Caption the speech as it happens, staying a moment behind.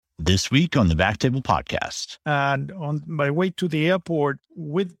This week on the Backtable Podcast. And on my way to the airport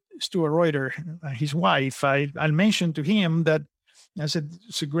with Stuart Reuter, his wife, I mentioned to him that I said,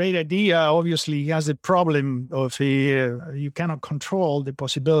 it's a great idea. Obviously, he has the problem of you cannot control the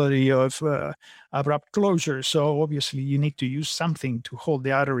possibility of abrupt closure. So obviously, you need to use something to hold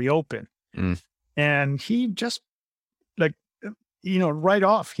the artery open. And he just right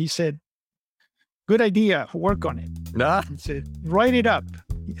off, he said, good idea, work on it. He said, write it up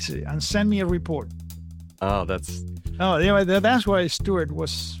and send me a report. That's why Stuart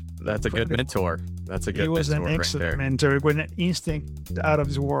was... That's a good mentor. That's a good mentor. He was an excellent mentor with an instinct out of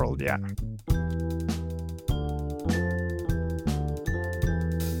this world, yeah.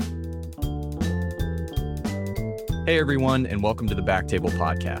 Hey everyone, and welcome to the Backtable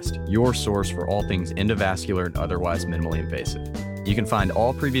Podcast, your source for all things endovascular and otherwise minimally invasive. You can find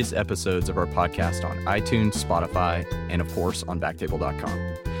all previous episodes of our podcast on iTunes, Spotify, and of course on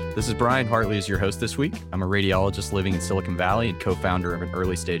backtable.com. This is Brian Hartley as your host this week. I'm a radiologist living in Silicon Valley and co-founder of an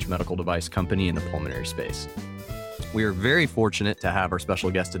early-stage medical device company in the pulmonary space. We are very fortunate to have our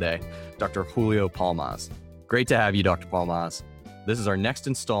special guest today, Dr. Julio Palmaz. Great to have you, Dr. Palmaz. This is our next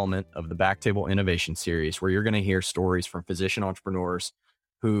installment of the Backtable Innovation Series, where you're going to hear stories from physician entrepreneurs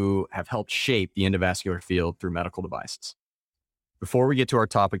who have helped shape the endovascular field through medical devices. Before we get to our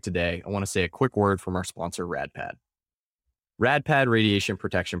topic today, I want to say a quick word from our sponsor, RadPad. RadPad radiation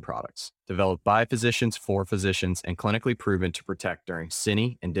protection products, developed by physicians for physicians and clinically proven to protect during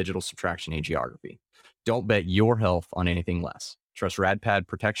cine and digital subtraction angiography. Don't bet your health on anything less. Trust RadPad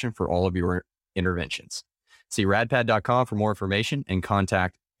protection for all of your interventions. See radpad.com for more information and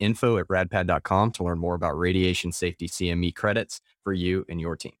contact info@radpad.com to learn more about radiation safety CME credits for you and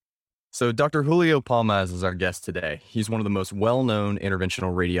your team. So Dr. Julio Palmaz is our guest today. He's one of the most well-known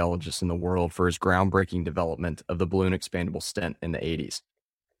interventional radiologists in the world for his groundbreaking development of the balloon expandable stent in the 80s.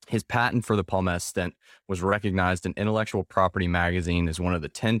 His patent for the Palmaz stent was recognized in Intellectual Property magazine as one of the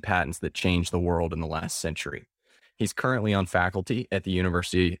 10 patents that changed the world in the last century. He's currently on faculty at the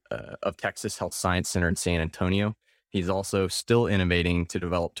University of Texas Health Science Center in San Antonio. He's also still innovating to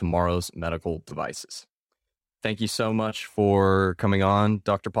develop tomorrow's medical devices. Thank you so much for coming on,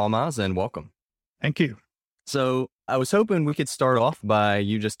 Dr. Palmaz, and welcome. Thank you. So I was hoping we could start off by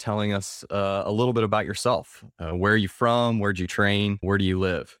you just telling us a little bit about yourself. Where are you from? Where'd you train? Where do you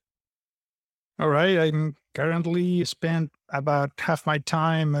live? All right. I'm currently spent about half my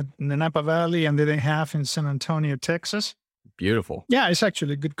time in the Napa Valley and then half in San Antonio, Texas. Beautiful. Yeah, it's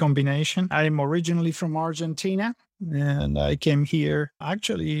actually a good combination. I'm originally from Argentina. And I came here, I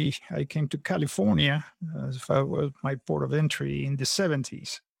came to California as was my port of entry in the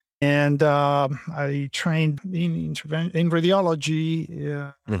 70s. And I trained in radiology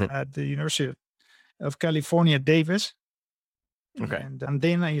at the University of California, Davis. Okay. And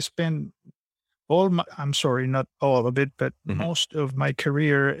then I spent not all of it, but most of my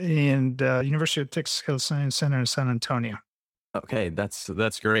career in the University of Texas Health Science Center in San Antonio. Okay,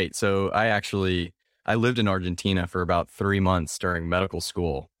 that's great. So I lived in Argentina for about 3 months during medical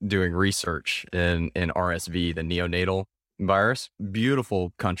school doing research in RSV, the neonatal virus.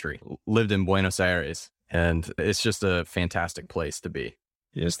 Beautiful country. Lived in Buenos Aires, and it's just a fantastic place to be.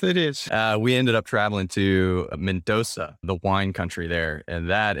 Yes, it is. We ended up traveling to Mendoza, the wine country there, and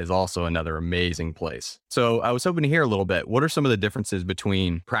that is also another amazing place. So I was hoping to hear a little bit. What are some of the differences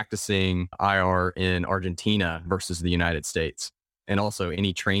between practicing IR in Argentina versus the United States? And also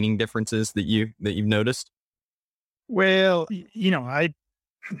any training differences that you've noticed? Well,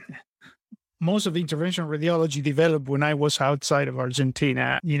 most of interventional radiology developed when I was outside of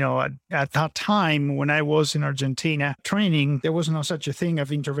Argentina. At that time, when I was in Argentina training, there was no such a thing of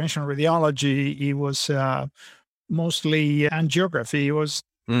interventional radiology. It was mostly angiography. It was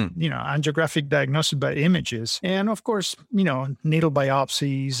angiographic diagnosis by images. And of course, needle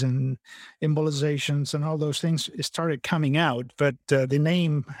biopsies and embolizations and all those things started coming out, but the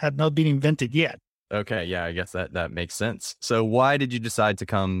name had not been invented yet. Okay. Yeah, I guess that makes sense. So why did you decide to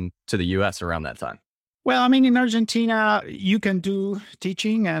come to the US around that time? Well, in Argentina, you can do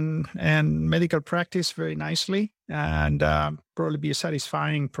teaching and medical practice very nicely and probably be a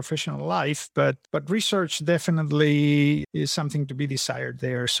satisfying professional life. But research definitely is something to be desired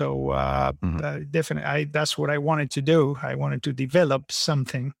there. So definitely, that's what I wanted to do. I wanted to develop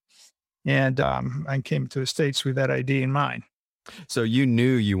something. And I came to the States with that idea in mind. So you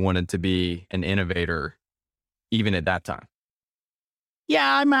knew you wanted to be an innovator even at that time?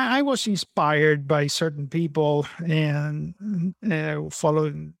 Yeah, I was inspired by certain people and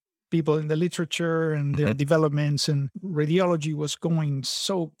following people in the literature and their developments, and radiology was going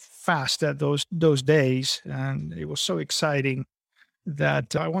so fast at those days, and it was so exciting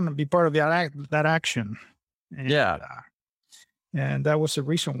that I want to be part of that action. And, Yeah. And that was the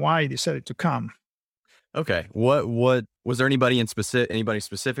reason why I decided to come. Okay. What was there anybody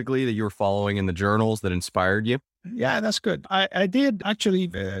specifically that you were following in the journals that inspired you? Yeah, that's good. I did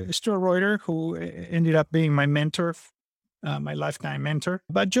actually, Stuart Reuter, who ended up being my mentor, my lifetime mentor.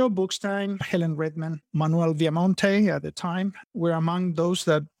 But Joe Bookstein, Helen Redman, Manuel Viamonte at the time were among those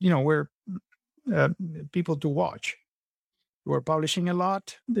that, were people to watch. They were publishing a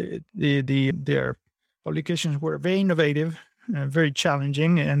lot. Their publications were very innovative, very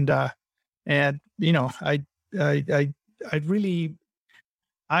challenging, and I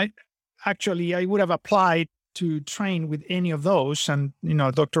would have applied to train with any of those, and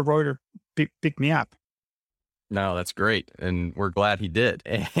Dr. Reuter picked me up. No, that's great, and we're glad he did.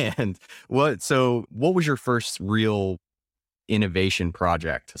 And what was your first real innovation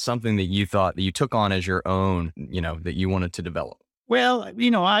project? Something that you thought that you took on as your own, that you wanted to develop? Well,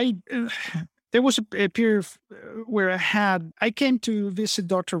 there was a period where I came to visit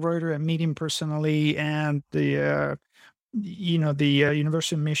Dr. Reuter and meet him personally, and the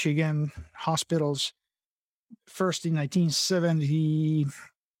University of Michigan hospitals, first in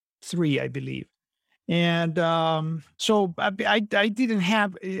 1973, I believe. And so I didn't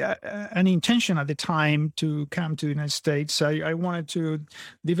have an intention at the time to come to the United States. I wanted to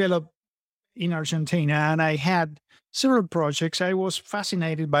develop in Argentina, and I had several projects. I was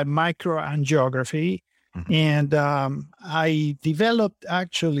fascinated by microangiography, and I developed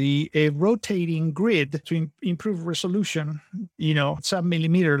actually a rotating grid to improve resolution,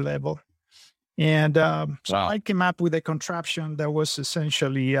 sub-millimeter level. And so I came up with a contraption that was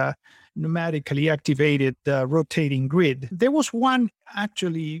essentially a pneumatically activated rotating grid. There was one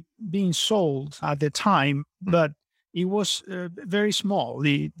actually being sold at the time, but it was very small.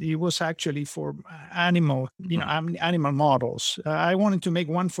 It was actually for animal models. I wanted to make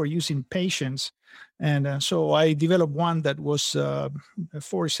one for use in patients. And so I developed one that was a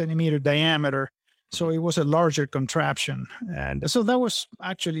 4-centimeter diameter. So it was a larger contraption. And so that was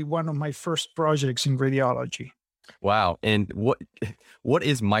actually one of my first projects in radiology. Wow. And what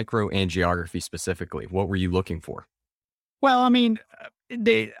is microangiography specifically? What were you looking for? Well, at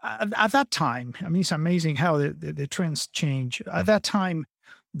that time, it's amazing how the trends change. At that time,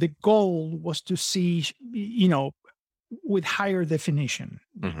 the goal was to see, with higher definition.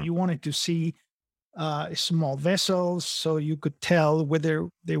 You wanted to see small vessels, so you could tell whether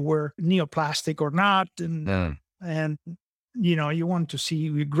they were neoplastic or not, and you want to see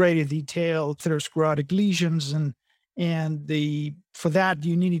with greater detail atherosclerotic lesions, and for that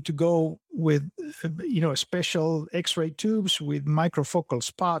you needed to go with special X-ray tubes with microfocal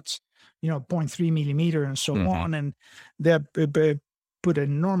spots, 0.3 millimeter and so on, and that put an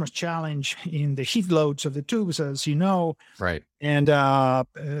enormous challenge in the heat loads of the tubes, as you know. Right. And and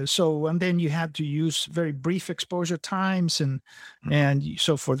then you had to use very brief exposure times, and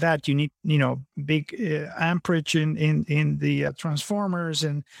so for that you need big amperage in the transformers,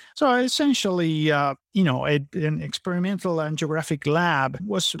 and so essentially an experimental angiographic lab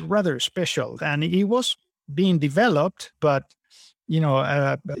was rather special, and it was being developed, but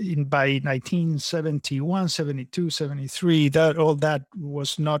by 1971, 72, 73, all that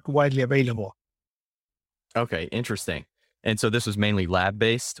was not widely available. Okay, interesting. And so this was mainly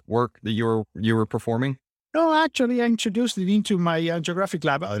lab-based work that you were performing? No, actually, I introduced it into my angiographic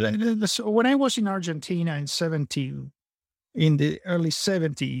lab. When I was in Argentina in the early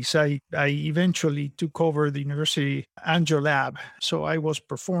 70s, I eventually took over the university angio lab. So I was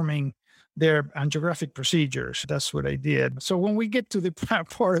performing their angiographic procedures. That's what I did. So when we get to the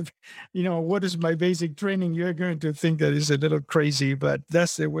part of, what is my basic training, you're going to think that it's a little crazy, but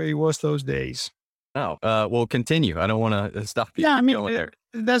that's the way it was those days. Oh, well, continue. I don't want to stop you. Yeah,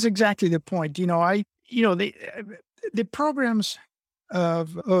 that's exactly the point. The programs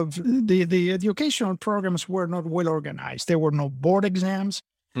of the educational programs were not well organized. There were no board exams.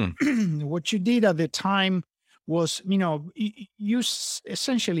 What you did at the time was, you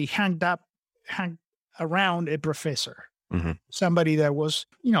essentially hung around a professor, somebody that was,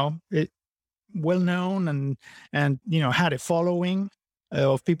 well known and had a following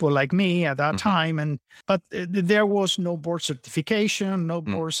of people like me at that time, but there was no board certification, no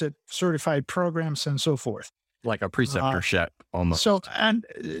board certified programs, and so forth. Like a preceptorship almost. So, and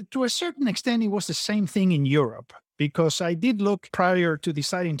to a certain extent, it was the same thing in Europe, because I did look, prior to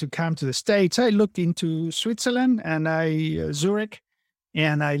deciding to come to the States, I looked into Switzerland and Zurich,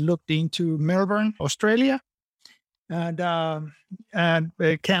 and I looked into Melbourne, Australia, and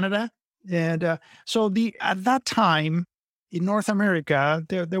Canada. And so at that time in North America,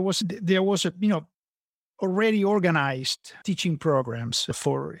 there was a, already organized teaching programs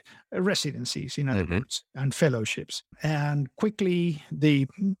for residencies, in other words, and fellowships. And quickly, the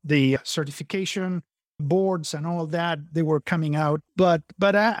certification boards and all that, they were coming out. But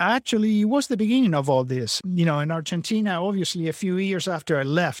actually, it was the beginning of all this. In Argentina, obviously, a few years after I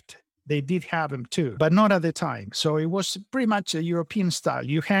left, they did have them too, but not at the time. So it was pretty much a European style.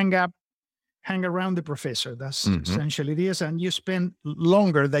 You hang around the professor. That's essentially it is, and you spend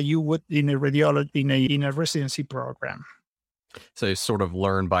longer than you would in a radiology in a residency program. So you sort of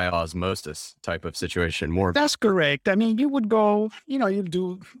learn by osmosis type of situation. More. That's correct. I mean, you would go. You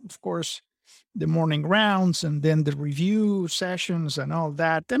do, of course, the morning rounds and then the review sessions and all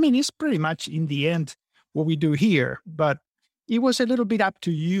that. I mean, it's pretty much in the end what we do here, but it was a little bit up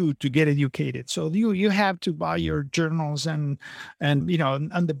to you to get educated. So you have to buy your journals and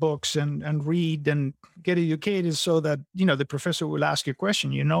the books and read and get educated so that, the professor will ask you a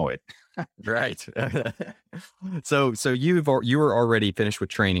question, it. Right. So you were already finished with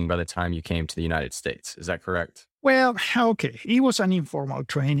training by the time you came to the United States. Is that correct? Well, okay. It was an informal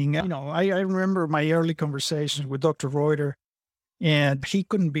training. I remember my early conversations with Dr. Reuter. And he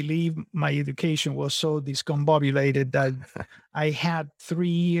couldn't believe my education was so discombobulated that I had 3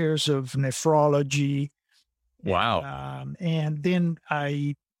 years of nephrology. Wow. And then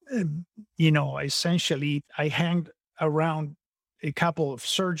I hanged around a couple of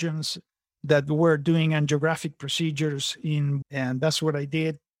surgeons that were doing angiographic procedures and that's what I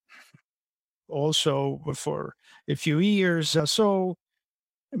did also for a few years. So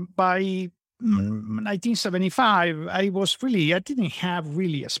by 1975, I didn't have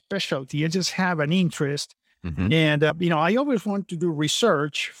really a specialty. I just have an interest. And, I always wanted to do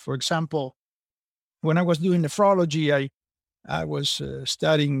research. For example, when I was doing nephrology, I was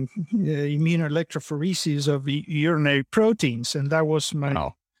studying immunoelectrophoresis of urinary proteins, and that was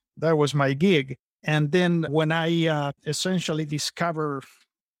my gig. And then when I essentially discovered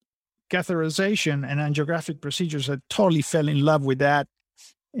catheterization and angiographic procedures, I totally fell in love with that.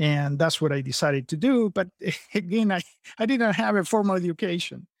 And that's what I decided to do. But again, I didn't have a formal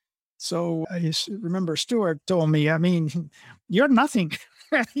education. So I remember Stuart told me, I mean, you're nothing.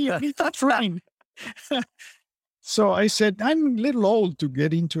 You need to train. So I said, I'm a little old to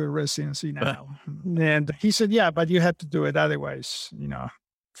get into a residency now. And he said, yeah, but you have to do it. Otherwise,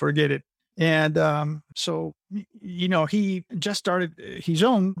 forget it. And so, he just started his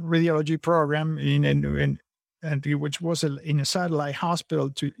own radiology program which was in a satellite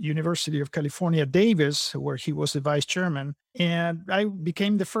hospital to University of California, Davis, where he was the vice chairman. And I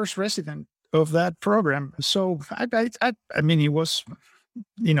became the first resident of that program. So I mean, it was,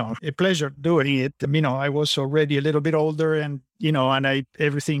 a pleasure doing it. I was already a little bit older and,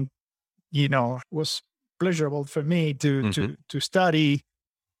 everything, was pleasurable for me to study.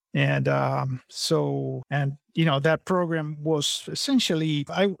 And that program was essentially,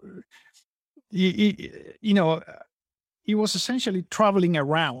 it was essentially traveling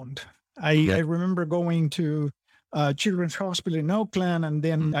around. I remember going to Children's Hospital in Oakland, and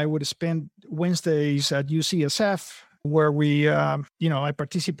then I would spend Wednesdays at UCSF, where we, I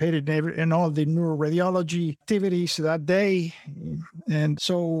participated in all the neuroradiology activities that day. And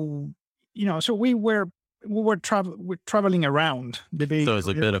so, so we were traveling around the Bay. So it's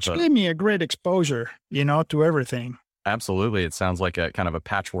a bit of gave me a great exposure, to everything. Absolutely. It sounds like a kind of a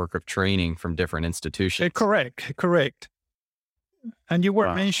patchwork of training from different institutions. Correct. And you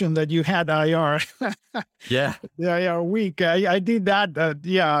were mentioned that you had IR. Yeah. The IR week. I did that. At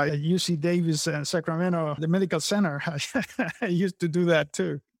UC Davis and Sacramento, the medical center. I used to do that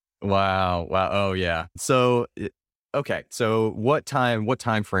too. Wow. Oh yeah. So, okay. So what time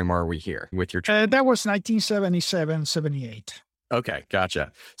frame are we here with your training? That was 1977, 78. Okay,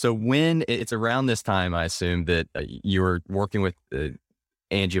 gotcha. So when it's around this time, I assume that you were working with you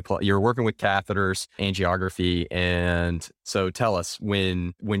were working with catheters, angiography, and so tell us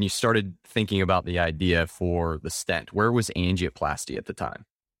when you started thinking about the idea for the stent. Where was angioplasty at the time?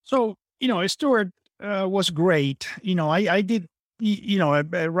 So Stuart was great. I did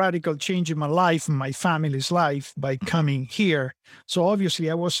a radical change in my life and my family's life by coming here. So obviously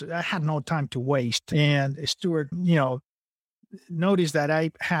I had no time to waste, and Stuart, noticed that I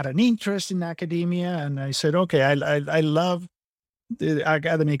had an interest in academia, and I said, okay, I love the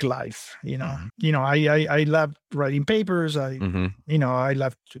academic life. I love writing papers. I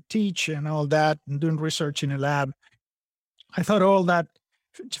love to teach and all that, and doing research in a lab. I thought all that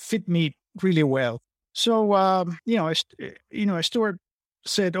fit me really well. So, Stuart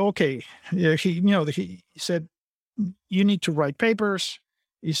said, okay, he said, you need to write papers.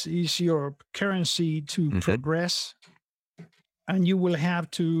 Is your currency to progress? And you will have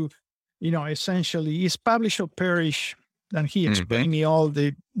to essentially it's publish or perish. And he explained me all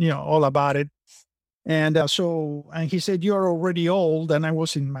about it. And and he said, "You're already old." And I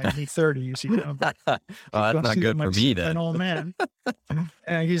was in my mid-30s. That's not good for me then. An old man.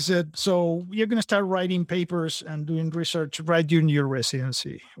 And he said, "So you're going to start writing papers and doing research right during your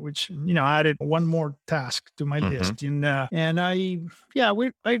residency," which, added one more task to my list. And I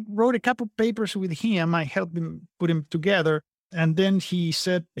wrote a couple papers with him. I helped him put him together. And then he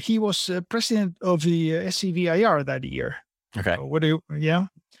said he was president of the SCVIR that year. Okay.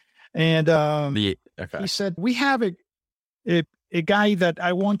 And he said, "We have a guy that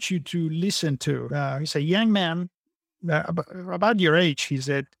I want you to listen to. He's a young man, about your age." He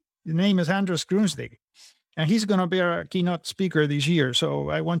said, "His name is Andres Grunstig, and he's going to be our keynote speaker this year. So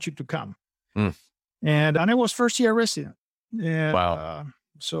I want you to come." And I was first-year resident. And, wow.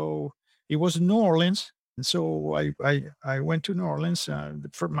 So it was in New Orleans. And so I went to New Orleans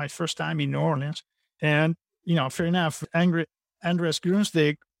for my first time in New Orleans. And, fair enough, Andres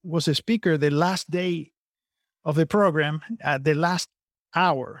Grunstig was a speaker the last day of the program at the last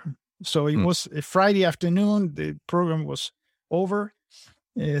hour. So it was a Friday afternoon. The program was over.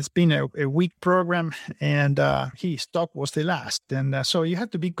 It's been a week program, and his talk was the last. And so you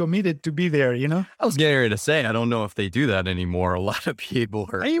have to be committed to be there, I was getting ready to say, I don't know if they do that anymore. A lot of people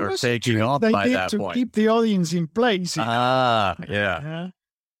are taking off by that point. To keep the audience in place. Yeah.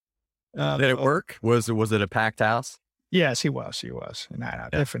 Did it work? Was it a packed house? Yes, he was. No,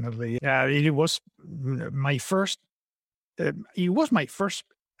 definitely. It was my first. It was my first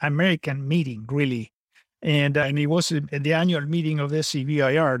American meeting, really, and it was the annual meeting of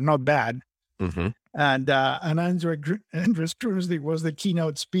SCVIR. Not bad. And Andres Grunstig was the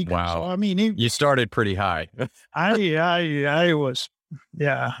keynote speaker. Wow. So, you started pretty high. I was,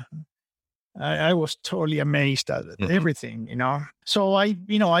 I was totally amazed at everything, So I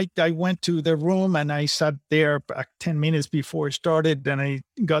went to the room and I sat there 10 minutes before it started. And I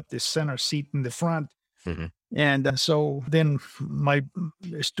got the center seat in the front. And so then my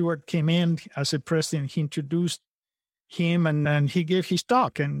steward came in as a president. He introduced him and he gave his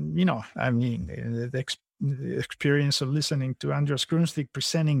talk. And, the experience of listening to Andres Grunstig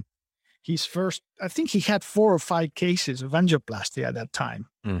presenting his first, I think he had 4 or 5 cases of angioplasty at that time.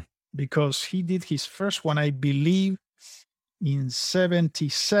 Because he did his first one, I believe, in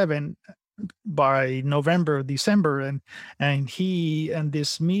 1977 by November, December, and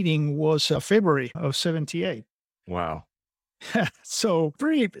this meeting was February of 1978. Wow. So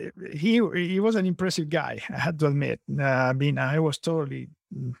he was an impressive guy, I had to admit. I was totally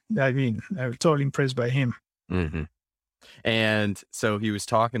impressed by him. And so he was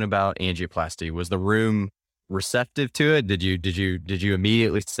talking about angioplasty. Was the room receptive to it? Did you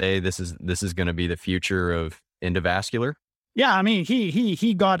immediately say this is going to be the future of endovascular? Yeah,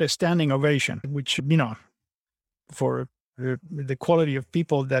 he got a standing ovation, which for the quality of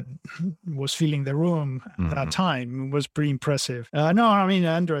people that was filling the room at that time was pretty impressive.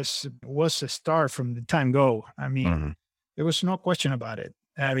 Andres was a star from the time go. There was no question about it.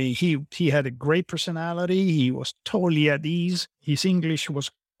 He had a great personality. He was totally at ease. His English was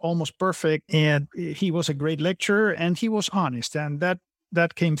almost perfect, and he was a great lecturer, and he was honest, and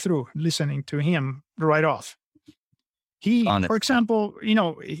that came through listening to him right off. For example,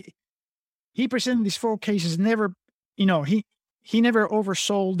 he presented these 4 cases. Never, he never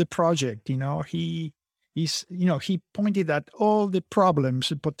oversold the project. He pointed at all the problems,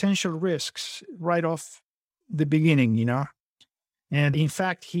 the potential risks right off the beginning. And in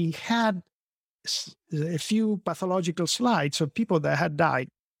fact, he had a few pathological slides of people that had died.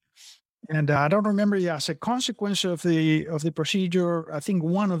 And I don't remember, as a consequence of the procedure, I think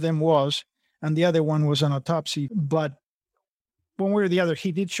one of them was, and the other one was an autopsy. But one way or the other,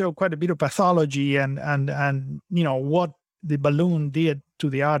 he did show quite a bit of pathology and what the balloon did to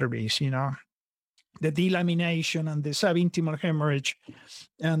the arteries, the delamination and the subintimal hemorrhage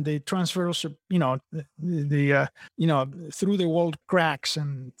and the transverse, through the wall cracks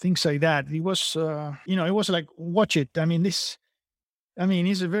and things like that. It was, it was like, watch it.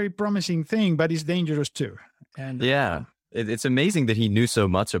 It's a very promising thing, but it's dangerous too. And it's amazing that he knew so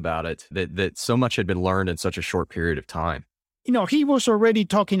much about it, that so much had been learned in such a short period of time. He was already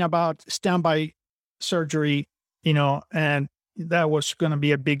talking about standby surgery, and that was going to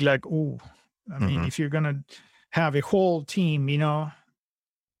be a big, if you're going to have a whole team,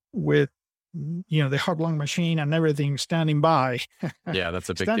 with, the heart-lung machine and everything standing by. Yeah, that's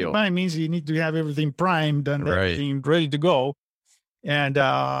a big standing deal. by means you need to have everything primed and everything ready to go. And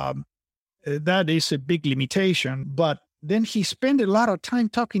that is a big limitation. But then he spent a lot of time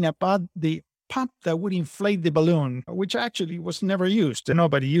talking about the pump that would inflate the balloon, which actually was never used.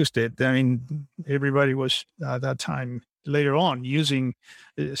 Nobody used it. I mean, everybody was at that time later on using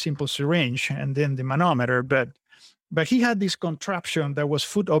a simple syringe and then the manometer. But he had this contraption that was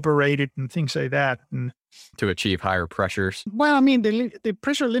foot operated and things like that. And to achieve higher pressures. well, I mean, the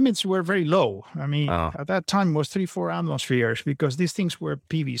pressure limits were very low. I mean, at that time it was 3-4 atmospheres because these things were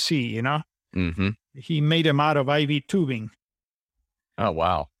PVC, you know? Mm-hmm. He made them out of IV tubing. Oh,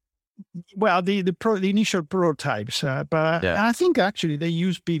 wow. Well, the initial prototypes, but Yeah. I think actually they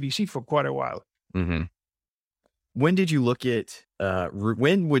used PVC for quite a while. Mm-hmm. When did you look at,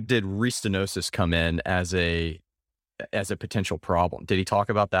 did restenosis come in as a potential problem? Did he talk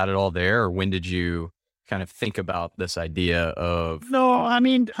about that at all there? Or when did you kind of think about this idea of? No, I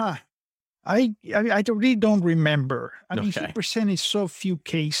mean, I really don't remember. I mean, Okay. he presented so few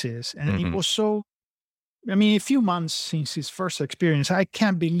cases and it Mhm. was so, I mean, a few months since his first experience, I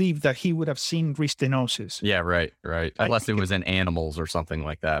can't believe that he would have seen restenosis. Yeah, right. I Unless it think was in animals or something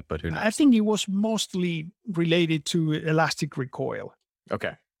like that, but who knows? I think it was mostly related to elastic recoil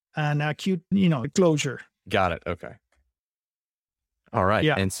Okay. and acute, closure. Got it. Okay. All right.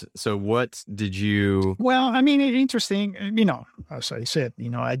 Yeah. And so what did you? Well, I mean, it's interesting, as I said,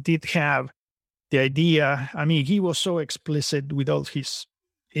 I did have the idea. I mean, he was so explicit with all his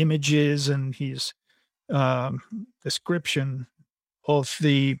images and his description of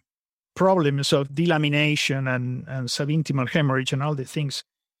the problems of delamination and subintimal hemorrhage and all the things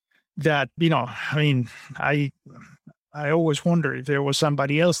that, I mean, I always wonder if there was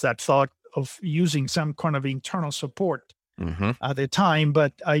somebody else that thought of using some kind of internal support Mm-hmm. at the time,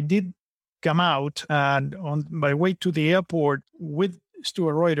 but I did come out and on my way to the airport with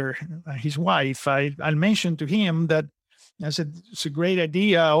Stuart Reuter, his wife, I mentioned to him that I said, it's a great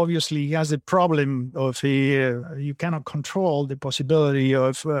idea. Obviously, he has a problem of you cannot control the possibility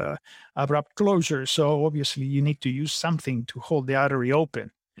of abrupt closure. So obviously you need to use something to hold the artery open.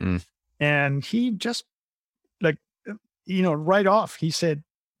 Mm. And he just right off, he said,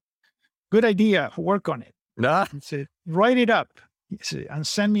 good idea, work on it. Ah. He said, write it up and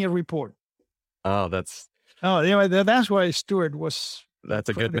send me a report. Oh, that's why Stuart was. a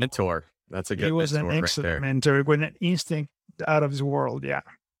good mentor. That's a good. He was an mentor right excellent there. mentor with an instinct out of his world. Yeah.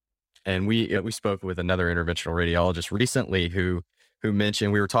 And we spoke with another interventional radiologist recently who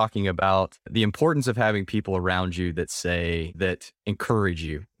mentioned, we were talking about the importance of having people around you that encourage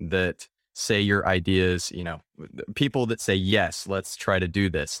you, that say your ideas, people that say, yes, let's try to do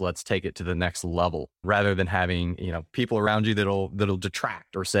this. Let's take it to the next level, rather than having, people around you that'll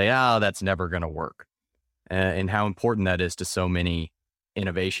detract or say, that's never going to work. And how important that is to so many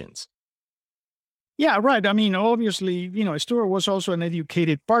innovations. Yeah, right. I mean, obviously, Stuart was also an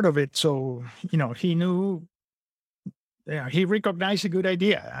educated part of it. So, he knew, he recognized a good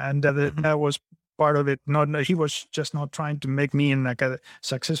idea, and that was part of it. He was just not trying to make me a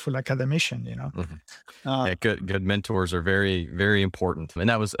successful academician, Mm-hmm. Good mentors are very, very important. And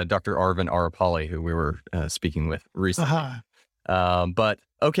that was Dr. Arvind Arapali, who we were speaking with recently. But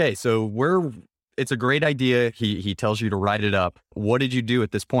okay, so it's a great idea. He tells you to write it up. What did you do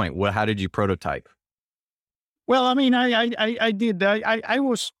at this point? How did you prototype? Well, I mean, I did. I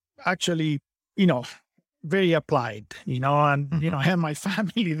was actually, very applied, and, had my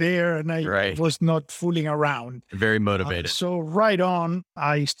family there and I was not fooling around. Very motivated. So right on,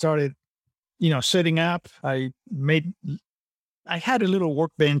 I started, setting up. I had a little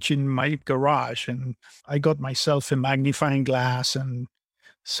workbench in my garage and I got myself a magnifying glass and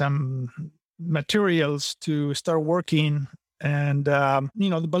some materials to start working. And,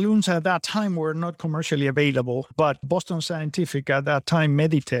 the balloons at that time were not commercially available, but Boston Scientific at that time,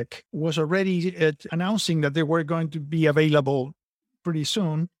 Meditech, was already announcing that they were going to be available pretty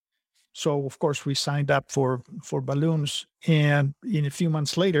soon. So, of course, we signed up for balloons. And in a few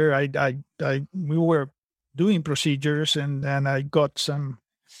months later, we were doing procedures and I got some,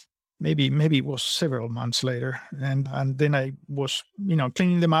 maybe it was several months later. And then I was,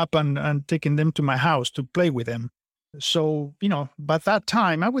 cleaning them up and taking them to my house to play with them. So, by that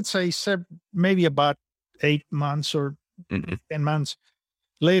time, I would say maybe about 8 months or 10 months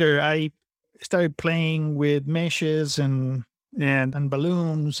later, I started playing with meshes and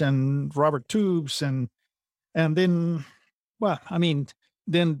balloons and rubber tubes. And then, well, I mean,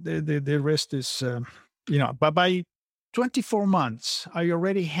 then the rest is, but by 24 months, I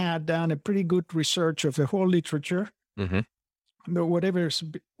already had done a pretty good research of the whole literature. Mm-hmm. Whatever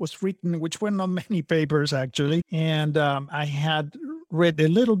was written, which were not many papers actually. And I had read a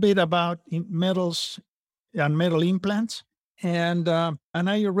little bit about metals and metal implants. And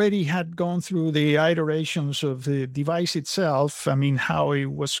I already had gone through the iterations of the device itself. I mean, how it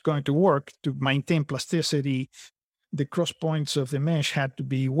was going to work to maintain plasticity. The cross points of the mesh had to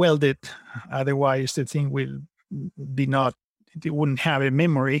be welded. Otherwise, the thing will be not, it wouldn't have a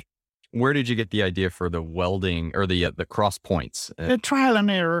memory. Where did you get the idea for the welding or the cross points? Trial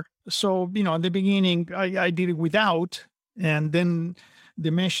and error. So, at the beginning, I did it without, and then the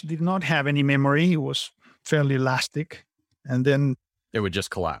mesh did not have any memory. It was fairly elastic. And then it would just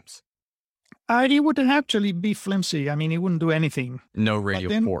collapse. It would actually be flimsy. I mean, it wouldn't do anything. No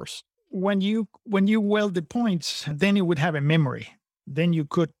radial force. When you weld the points, then it would have a memory. Then you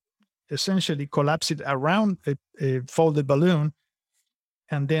could essentially collapse it around a folded balloon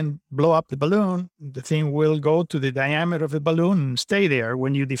and then blow up the balloon. The thing will go to the diameter of the balloon and stay there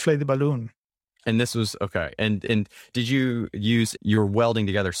when you deflate the balloon. And this was okay. And did you use you're welding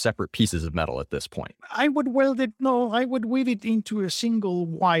together separate pieces of metal at this point? I would weave it into a single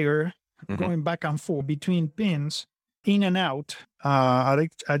wire going back and forth between pins, in and out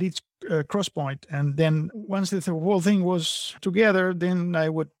at each cross point. And then once the whole thing was together, then I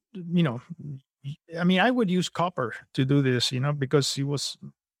would, I would use copper to do this, because it was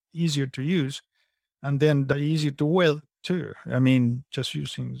easier to use, and then easier to weld too. I mean, just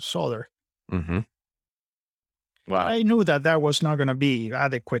using solder. Mm-hmm. Wow. I knew that was not going to be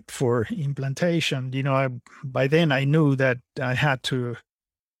adequate for implantation. By then I knew that I had to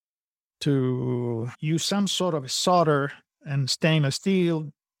use some sort of solder and stainless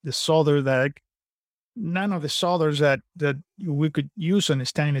steel. The solder that none of the solders that we could use on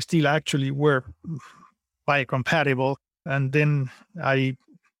stainless steel actually were biocompatible. And then I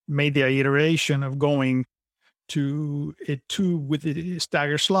made the iteration of going to a tube with the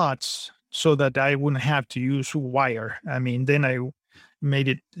stagger slots, so that I wouldn't have to use wire. I mean, then I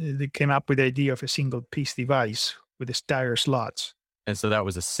they came up with the idea of a single piece device with the stagger slots. And so that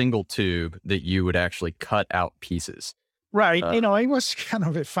was a single tube that you would actually cut out pieces. Right. It was kind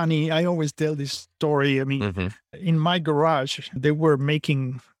of I always tell this story. I mean, in my garage,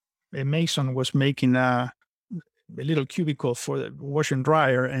 a mason was making a little cubicle for the washer and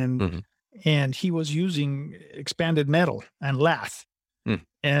dryer, and he was using expanded metal and lath.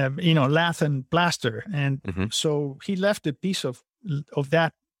 Lath and plaster. And so he left a piece of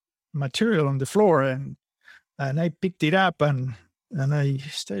that material on the floor, and I picked it up and I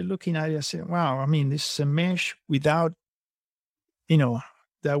started looking at it. I said, wow, I mean, this is a mesh without,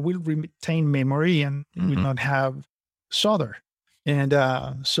 that will retain memory and will not have solder. And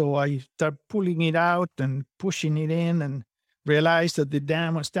so I started pulling it out and pushing it in, and realized that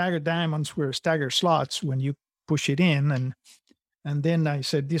the stagger diamonds were stagger slots when you push it in. And then I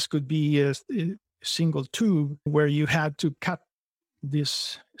said, this could be a single tube where you had to cut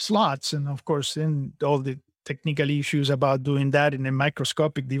these slots. And of course, then all the technical issues about doing that in a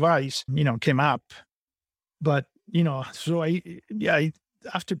microscopic device, came up. But, so I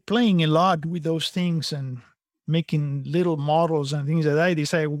after playing a lot with those things and making little models and things like that, I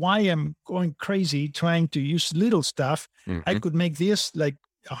decided why I'm going crazy trying to use little stuff. I could make this like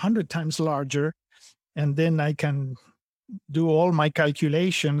 100 times larger, and then I can do all my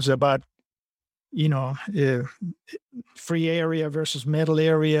calculations about, free area versus metal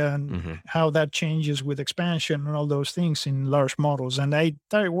area and how that changes with expansion and all those things in large models. And I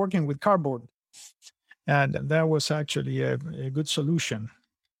started working with cardboard, and that was actually a good solution.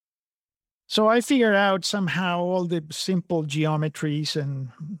 So I figured out somehow all the simple geometries and,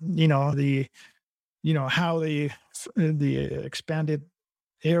 how the expanded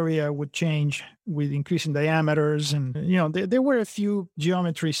area would change with increasing diameters. And, there were a few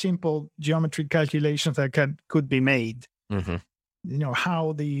simple geometry calculations that could be made.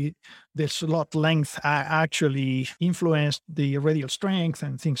 How the slot length actually influenced the radial strength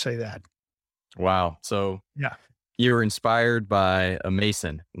and things like that. Wow. So yeah, you were inspired by a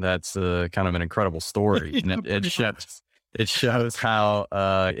mason. That's kind of an incredible story. And it shows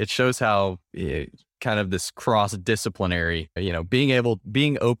how kind of this cross-disciplinary,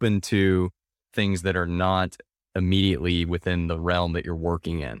 being open to things that are not immediately within the realm that you're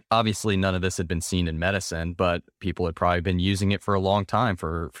working in. Obviously, none of this had been seen in medicine, but people had probably been using it for a long time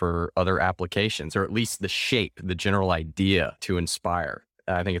for other applications, or at least the general idea to inspire.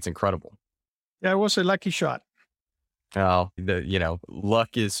 I think it's incredible. Yeah, it was a lucky shot. Well,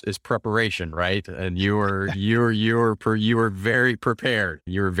 luck is preparation, right? And you were very prepared.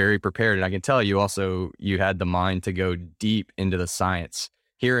 You were very prepared, and I can tell you had the mind to go deep into the science.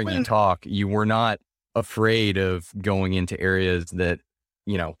 Hearing you talk, you were not afraid of going into areas that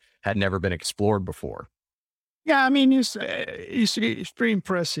had never been explored before. Yeah, I mean, it's pretty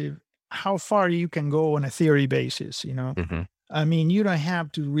impressive how far you can go on a theory basis. I mean, you don't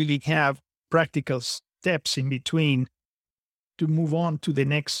have to really have practical steps in between to move on to the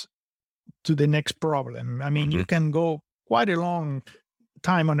next problem. I mean, you can go quite a long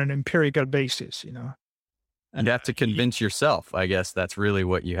time on an empirical basis, You have to convince yourself. I guess that's really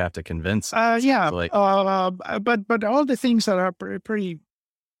what you have to convince. Yeah. Like, But all the things that are pretty,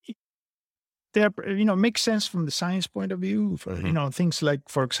 they're, make sense from the science point of view. For, things like,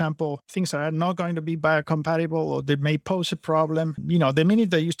 for example, things that are not going to be biocompatible or they may pose a problem. The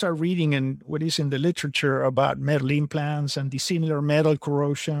minute that you start reading and what is in the literature about metal implants and dissimilar metal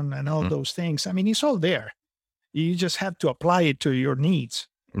corrosion and all those things, I mean, it's all there. You just have to apply it to your needs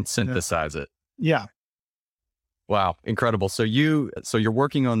and synthesize it. Yeah. Wow, incredible. So you're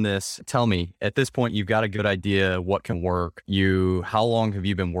working on this. Tell me, at this point, you've got a good idea what can work. How long have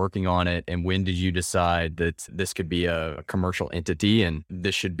you been working on it, and when did you decide that this could be a commercial entity and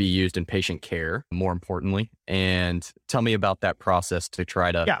this should be used in patient care, more importantly? And tell me about that process to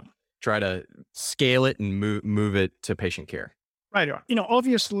try to scale it and move it to patient care. Right.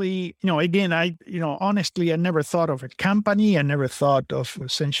 Obviously, again, honestly, I never thought of a company. I never thought of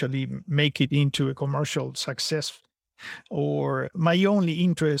essentially make it into a commercial success, or my only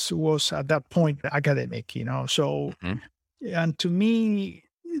interest was at that point academic, so, and to me,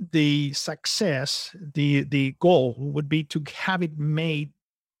 the success, the goal would be to have it made,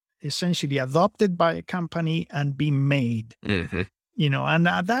 essentially adopted by a company and be made, and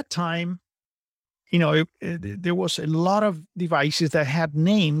at that time, there was a lot of devices that had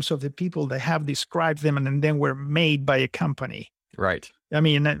names of the people that have described them and then were made by a company. Right. I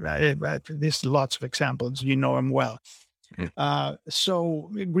mean, there's lots of examples, them well.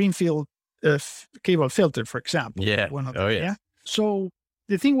 So Greenfield cable filter, for example. Yeah. Yeah. So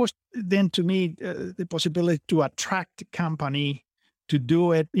the thing was then to me, the possibility to attract a company to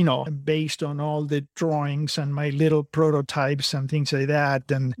do it, based on all the drawings and my little prototypes and things like that.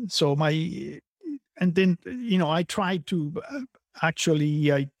 And so and then, I tried to I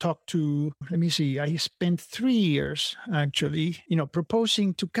talked to, I spent 3 years actually,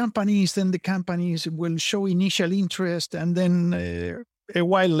 proposing to companies, then the companies will show initial interest. And then a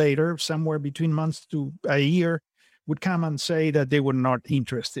while later, somewhere between months to a year, would come and say that they were not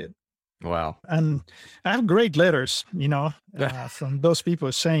interested. Wow. And I have great letters, from those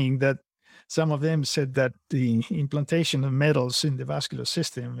people saying that some of them said that the implantation of metals in the vascular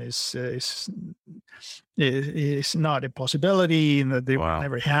system is not a possibility and that they will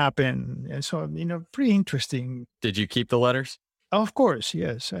never happen. And so, pretty interesting. Did you keep the letters? Of course,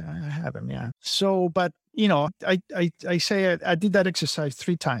 yes, I have them. Yeah. So, but I say I did that exercise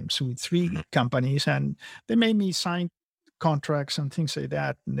 3 times with 3 companies, and they made me sign contracts and things like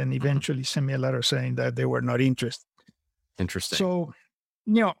that, and then eventually sent me a letter saying that they were not interested. Interesting. So,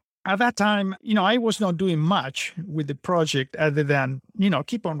 at that time, I was not doing much with the project other than,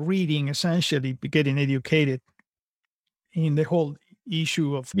 keep on reading, essentially getting educated in the whole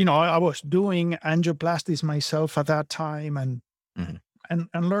issue of, I was doing angioplasties myself at that time and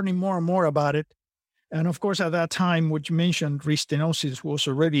learning more and more about it. And of course, at that time, what you mentioned, restenosis was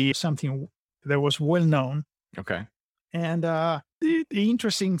already something that was well known. Okay. And the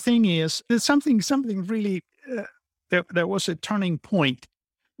interesting thing is there's something really, there was a turning point,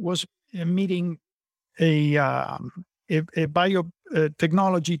 was meeting a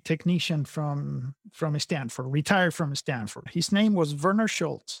biotechnology technician from Stanford, retired from Stanford. His name was Werner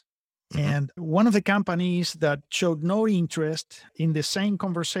Schultz. And one of the companies that showed no interest in the same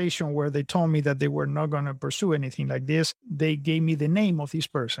conversation where they told me that they were not going to pursue anything like this, they gave me the name of this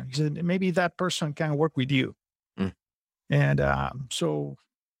person. He said, maybe that person can work with you. And so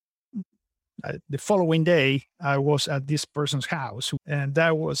the following day, I was at this person's house. And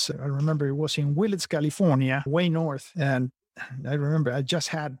that was, I remember it was in Willits, California, way north. And I remember I just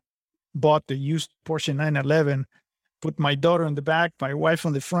had bought the used Porsche 911, put my daughter in the back, my wife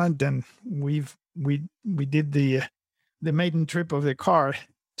on the front, and we did the maiden trip of the car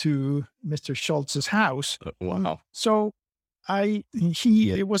to Mr. Schultz's house. Wow. So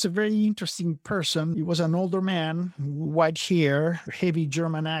he was a very interesting person. He was an older man, white hair, heavy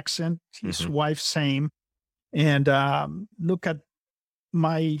German accent, his wife same. And look at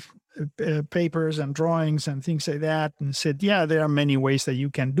my papers and drawings and things like that and said, yeah, there are many ways that you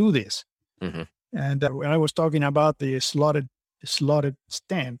can do this. And when I was talking about the slotted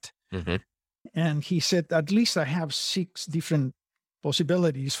stent, and he said, at least I have 6 different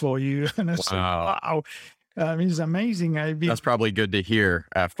possibilities for you. And I said, wow. I mean, it's amazing. That's probably good to hear.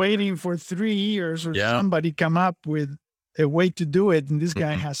 After waiting for 3 years or somebody come up with a way to do it. And this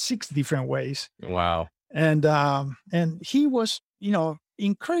guy has 6 different ways. Wow. And he was,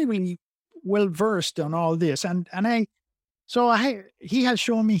 incredibly well-versed on all this. And I So he had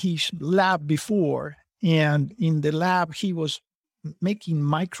shown me his lab before, and in the lab he was making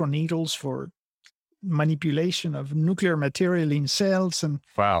microneedles for manipulation of nuclear material in cells,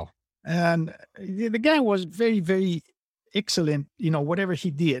 Wow. and the guy was very, very excellent, whatever he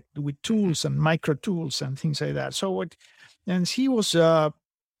did with tools and micro tools and things like that. And he was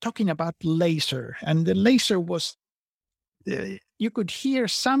talking about laser, and the laser was, you could hear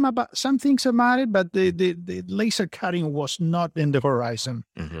some things about it, but the laser cutting was not in the horizon.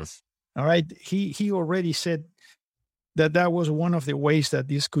 All right. He already said that was one of the ways that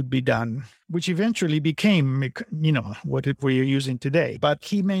this could be done, which eventually became, what we're using today. But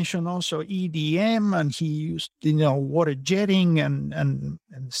he mentioned also EDM, and he used, water jetting and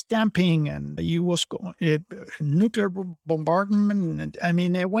stamping, and he was nuclear bombardment. And, I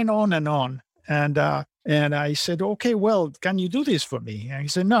mean, it went on and on. And I said, okay, well, can you do this for me? And he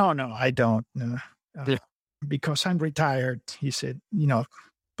said, no, I don't, because I'm retired. He said,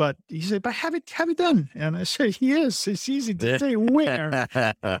 but he said, but have it done. And I said, yes, it's easy to say where.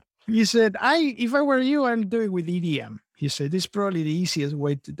 He said, if I were you, I'll do it with EDM. He said, this is probably the easiest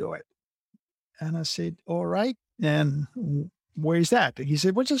way to do it. And I said, all right. And where is that? And he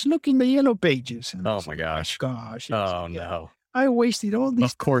said, well, just look in the yellow pages. And Oh my gosh. Gosh. Oh no. I wasted all these.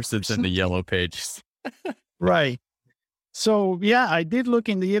 Of course it's in the yellow pages. Right. So, yeah, I did look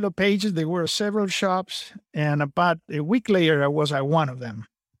in the yellow pages. There were several shops, and about a week later, I was at one of them.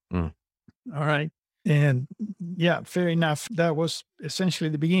 All right. And yeah, fair enough. That was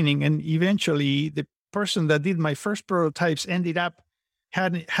essentially the beginning. And eventually, the person that did my first prototypes ended up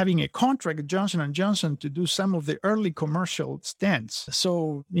having a contract with Johnson & Johnson to do some of the early commercial stents.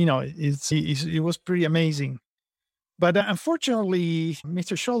 So, it was pretty amazing. But unfortunately,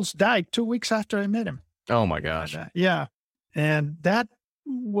 Mr. Schultz died 2 weeks after I met him. Oh my gosh. Yeah. And that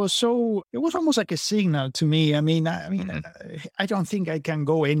was it was almost like a signal to me. I mean, I don't think I can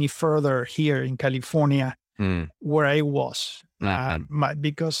go any further here in California where I was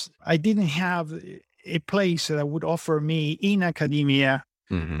because I didn't have a place that would offer me in academia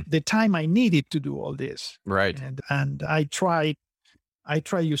the time I needed to do all this. Right. And I tried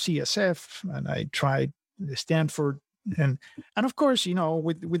UCSF, and I tried Stanford. And of course,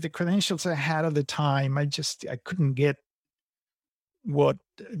 with the credentials I had at the time, I couldn't get what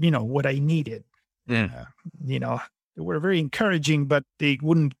I needed. They were very encouraging, but they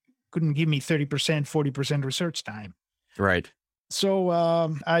couldn't give me 30%, 40% research time. Right. So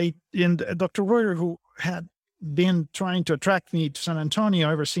Dr. Reuter, who had been trying to attract me to San Antonio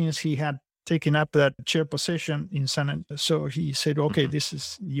ever since he had taken up that chair position in San Antonio, so he said, okay, this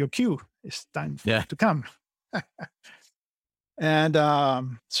is your cue. It's time to come. And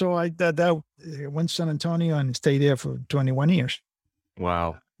so I went to San Antonio and stayed there for 21 years.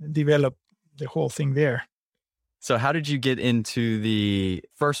 Wow. Developed the whole thing there. So how did you get into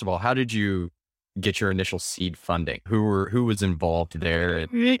first of all, how did you get your initial seed funding? Who was involved there?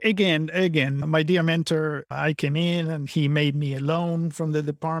 Again, my dear mentor, I came in and he made me a loan from the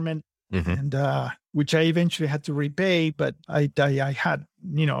department, and which I eventually had to repay, but I had,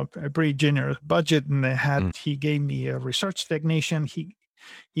 a pretty generous budget, and he gave me a research technician. He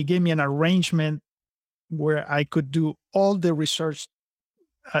gave me an arrangement where I could do all the research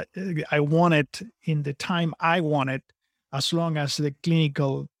I wanted in the time I wanted, as long as the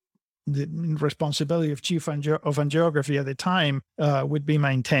responsibility of chief of angiography at the time would be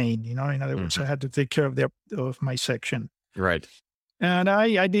maintained. In other words, I had to take care of my section. Right. And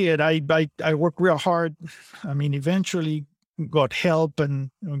I did. I worked real hard. I mean, eventually got help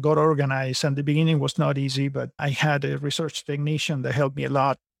and got organized. And the beginning was not easy, but I had a research technician that helped me a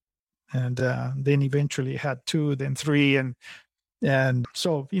lot. And then eventually had 2, then 3, and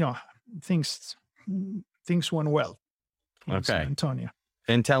so things went well in San Antonio.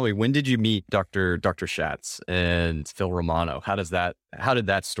 And tell me, when did you meet Dr. Schatz and Phil Romano? How did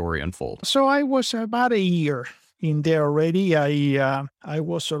that story unfold? So I was about a year in there already. I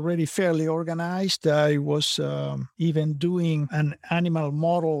was already fairly organized. I was even doing an animal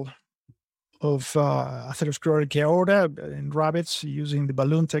model of atherosclerotic aorta in rabbits using the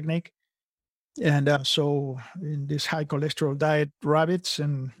balloon technique. And so in this high cholesterol diet rabbits,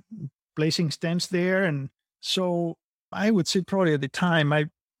 and placing stents there. And so I would say probably at the time, I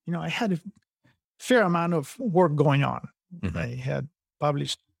had a fair amount of work going on. I had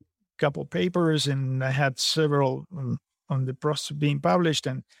published a couple of papers, and I had several on the process of being published.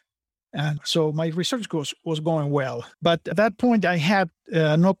 And so my research was going well. But at that point, I had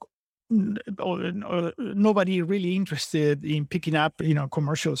nobody really interested in picking up,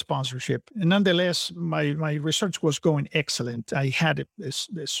 commercial sponsorship. And nonetheless, my research was going excellent. I had a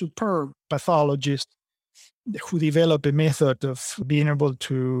superb pathologist who developed a method of being able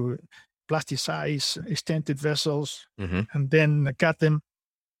to plasticize stented vessels and then cut them.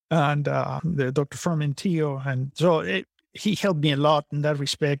 And the Dr. Fermentillo. And so he helped me a lot in that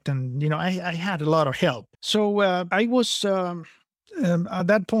respect. And, I had a lot of help. So I was, at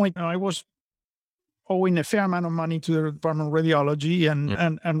that point, I was owing a fair amount of money to the Department of Radiology.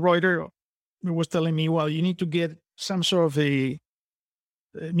 And Reuter was telling me, well, you need to get some sort of a,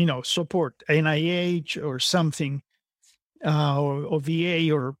 support, NIH or something, or VA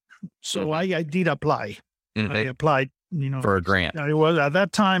or, so I did apply. I applied, for a grant. I was at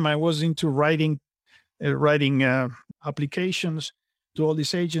that time. I was into writing applications to all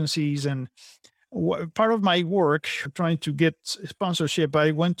these agencies, and part of my work trying to get sponsorship,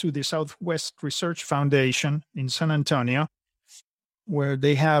 I went to the Southwest Research Foundation in San Antonio, where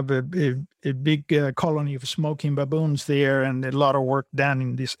they have a big colony of smoking baboons there, and a lot of work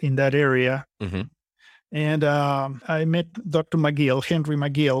done in that area. And I met Dr. McGill. Henry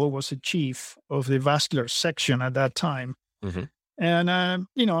McGill was the chief of the vascular section at that time. And,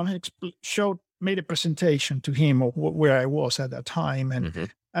 made a presentation to him of where I was at that time.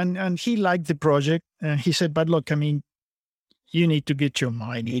 And he liked the project. And he said, but look, you need to get your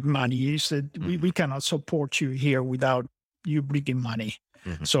money. He said, we cannot support you here without you bringing money.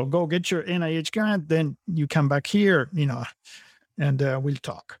 So go get your NIH grant, then you come back here, and we'll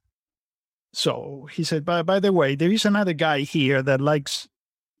talk. So he said, by the way, there is another guy here that likes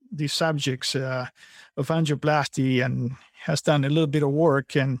the subjects of angioplasty and has done a little bit of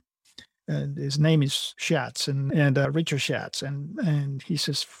work, and his name is Schatz, and Richard Schatz, and he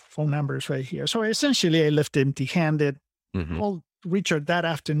says phone number is right here. So essentially I left empty-handed. Called Richard that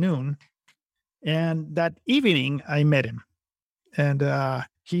afternoon, and that evening I met him, and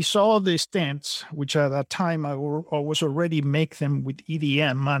he saw the stents, which at that time I was already make them with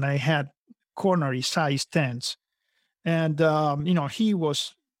EDM, and I had coronary size stents. And, he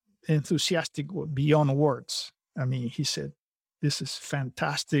was enthusiastic beyond words. He said, this is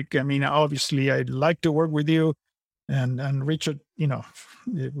fantastic. Obviously I'd like to work with you. And Richard,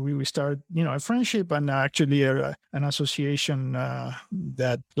 we started, a friendship and actually an association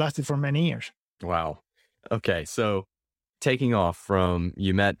that lasted for many years. Wow. Okay. So taking off from,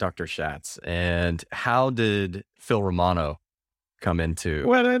 you met Dr. Schatz, and how did Phil Romano come into?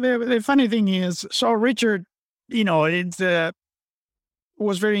 Well, the funny thing is, so Richard, it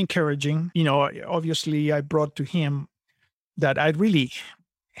was very encouraging. Obviously I brought to him that I really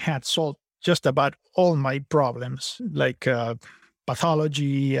had solved just about all my problems, like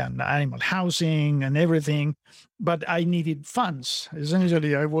pathology and animal housing and everything, but I needed funds.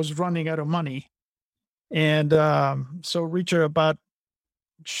 Essentially, I was running out of money. And so Richard, about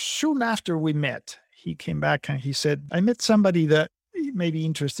soon after we met, he came back and he said, I met somebody that may be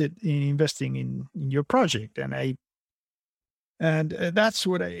interested in investing in your project. And that's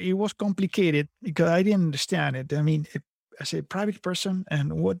what it was complicated because I didn't understand it. As a private person,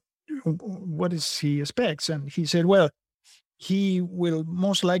 and what is he expects? And he said, well, he will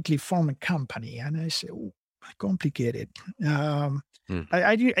most likely form a company. And I said, oh, complicated.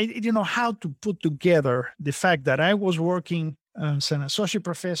 I didn't know how to put together the fact that I was working as an associate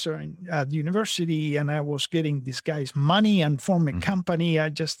professor at the university, and I was getting this guy's money and form a company. I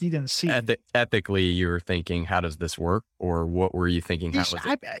just didn't see. Ethically, you were thinking, how does this work? Or what were you thinking?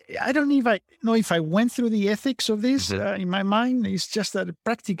 I don't even know if I went through the ethics of this in my mind. It's just that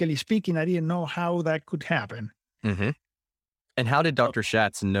practically speaking, I didn't know how that could happen. And how did Dr.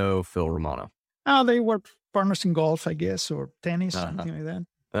 Schatz know Phil Romano? They were partners in golf, I guess, or tennis, something like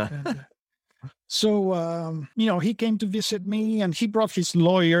that. So, he came to visit me, and he brought his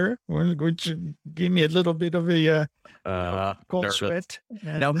lawyer, which gave me a little bit of a cold sweat.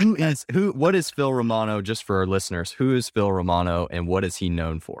 Now, what is Phil Romano, just for our listeners, who is Phil Romano and what is he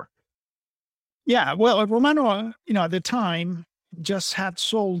known for? Yeah, well, Romano, at the time just had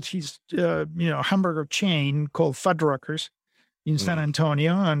sold his, hamburger chain called Fuddruckers in San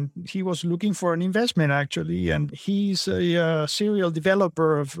Antonio, and he was looking for an investment actually. And he's a serial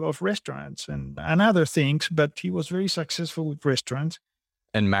developer of restaurants and other things, but he was very successful with restaurants.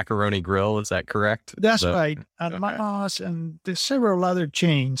 And Macaroni Grill, is that correct? That's right. And Mama's and there's several other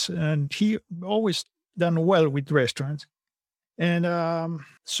chains, and he always done well with restaurants. And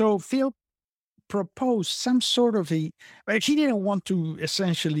so Phil proposed some sort of he didn't want to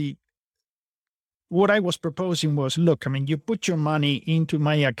essentially. What I was proposing was, look, you put your money into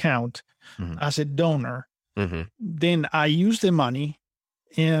my account as a donor, then I use the money,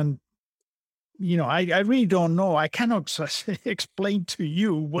 and, I really don't know. I cannot explain to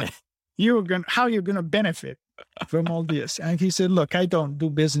you how you're going to benefit. from all this. And he said, look, I don't do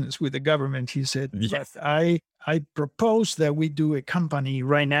business with the government. He said, Yes. but I propose that we do a company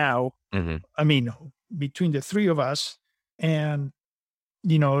right now. Mm-hmm. I mean, between the three of us and,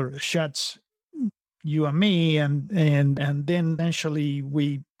 Schatz, you and me, and then eventually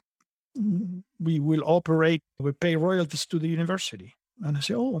we will operate, we pay royalties to the university. And I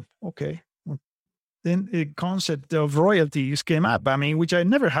said, oh, okay. Then the concept of royalties came up. I mean, which I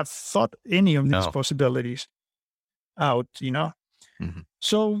never have thought any of these possibilities out, Mm-hmm.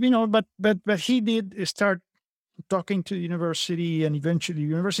 So, but he did start talking to the university, and eventually the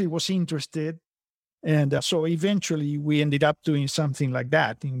university was interested. And so eventually we ended up doing something like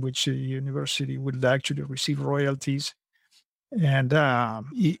that, in which the university would actually receive royalties. And,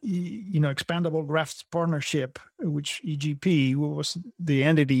 Expandable Grafts Partnership, which EGP was the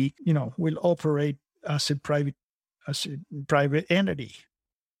entity, will operate as a private entity.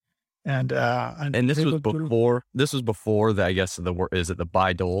 And this was before the, I guess, is it the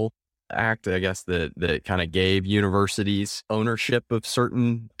Bayh-Dole Act, I guess, that kind of gave universities ownership of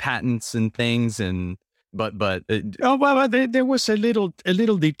certain patents and things. And but there was a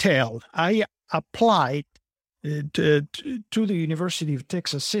little detail. I applied to the University of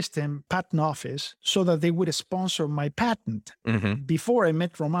Texas System Patent Office so that they would sponsor my patent before I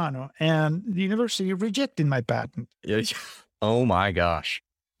met Romano, and the university rejected my patent. Oh my gosh.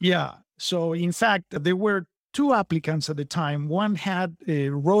 Yeah. So in fact, there were two applicants at the time. One had a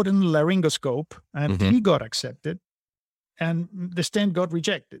rodent laryngoscope, and he got accepted, and the stent got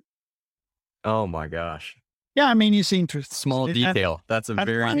rejected. Oh my gosh. Yeah, I mean, it's interesting. Small detail. That's a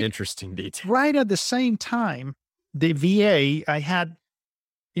very interesting detail. Right at the same time, the VA, I had,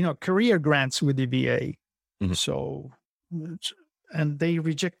 career grants with the VA. Mm-hmm. So, and they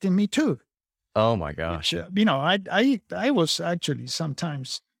rejected me too. Oh my gosh. Which, I was actually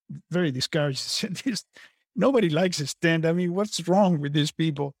sometimes very discouraged. Nobody likes a stent. I mean, what's wrong with these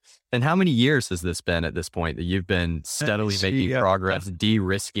people? And how many years has this been at this point that you've been steadily making progress,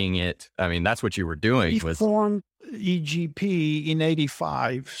 de-risking it? I mean, that's what you were doing. We formed EGP in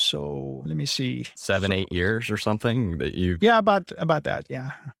 85. So let me see. 8 years or something that you. Yeah, about that.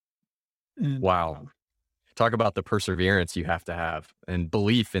 Yeah. And, wow. Talk about the perseverance you have to have and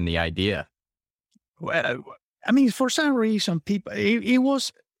belief in the idea. Well, I mean, for some reason, people, it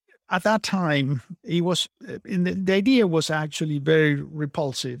was, at that time, the idea was actually very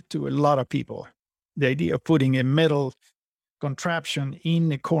repulsive to a lot of people. The idea of putting a metal contraption in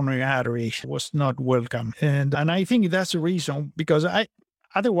the coronary artery was not welcome. And I think that's the reason, because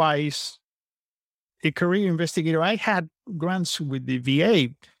otherwise, a career investigator, I had grants with the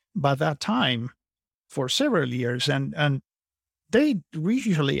VA by that time for several years, and they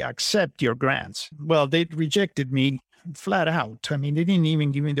usually accept your grants. Well, they rejected me flat out. I mean, they didn't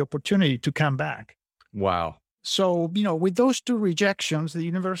even give me the opportunity to come back. Wow. So, with those two rejections, the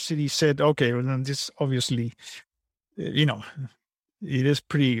university said, okay, well, then this obviously, it is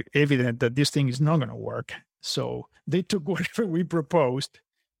pretty evident that this thing is not going to work. So they took whatever we proposed.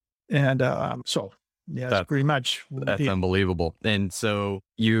 And that's pretty much. That's unbelievable. And so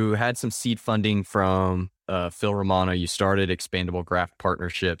you had some seed funding from Phil Romano. You started Expandable Graft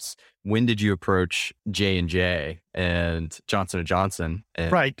Partnerships. When did you approach J&J and Johnson & Johnson?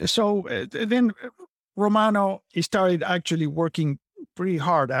 Right. So then Romano started actually working pretty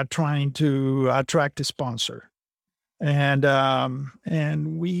hard at trying to attract a sponsor.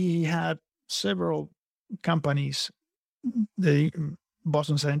 And we had several companies, the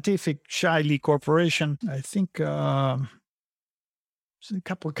Boston Scientific, Shiley Corporation, I think a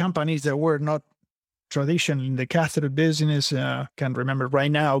couple of companies that were not traditional in the catheter business, can't remember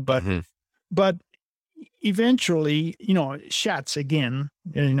right now, but eventually, Schatz again,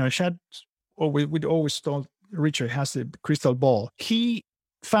 Schatz, we'd always told Richard has the crystal ball. He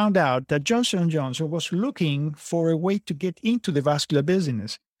found out that Johnson & Johnson was looking for a way to get into the vascular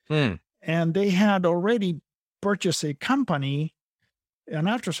business. And they had already purchased a company, an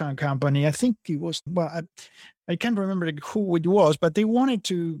ultrasound company. I think it was, I can't remember who it was, but they wanted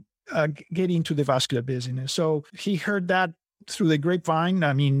to get into the vascular business. So he heard that through the grapevine.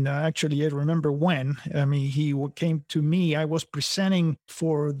 I mean, actually, I remember when. I mean, he came to me. I was presenting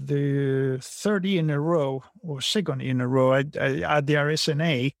for the third year in a row or second year in a row at the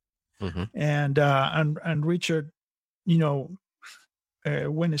RSNA. And Richard,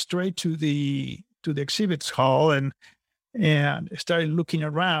 went straight to the exhibits hall and started looking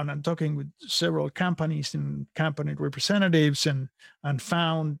around and talking with several companies and company representatives and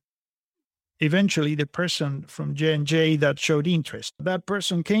found eventually the person from J&J that showed interest. That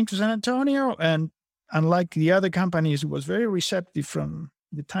person came to San Antonio, and unlike the other companies, was very receptive from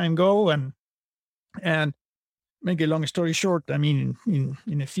the time go. And make a long story short, I mean,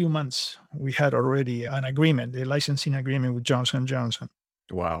 in a few months, we had already an agreement, a licensing agreement with Johnson & Johnson.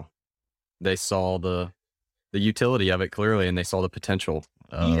 Wow. They saw the utility of it clearly, and they saw the potential.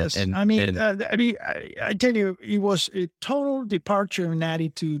 Yes. I tell you, it was a total departure in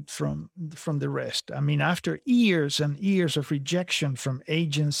attitude from the rest. I mean, after years and years of rejection from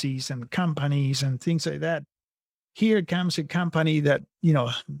agencies and companies and things like that, here comes a company that,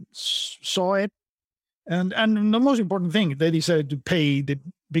 saw it. And the most important thing, they decided to pay the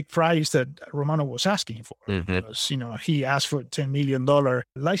big price that Romano was asking for. Because, he asked for a $10 million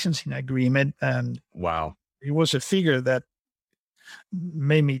licensing agreement. And wow, it was a figure that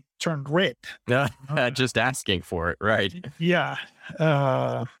made me turn red. Just asking for it, right? Yeah.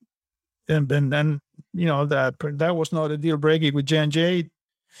 And then, that was not a deal breaker with J&J.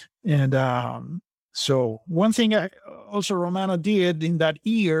 And so one thing also Romano did in that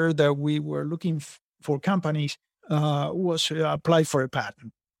year that we were looking for companies was apply for a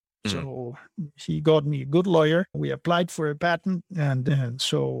patent. So he got me a good lawyer. We applied for a patent, and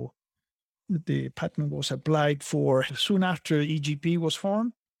so the patent was applied for soon after EGP was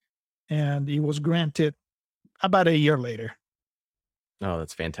formed, and it was granted about a year later. Oh,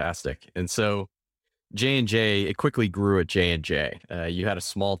 that's fantastic. And so J&J, it quickly grew at J&J. You had a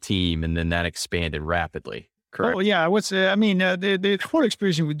small team, and then that expanded rapidly, correct? Oh, yeah. The whole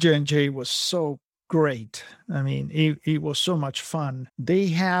experience with J&J was so great. I mean, it was so much fun.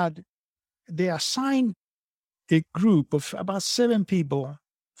 They assigned a group of about 7 people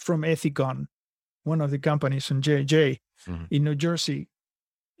from Ethicon, one of the companies in J&J in New Jersey.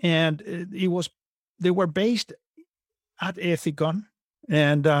 And they were based at Ethicon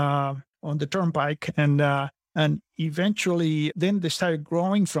and on the Turnpike. And eventually then they started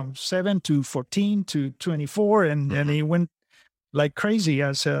growing from 7 to 14 to 24. And it went like crazy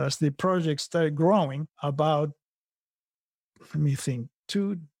as the project started growing. About, let me think,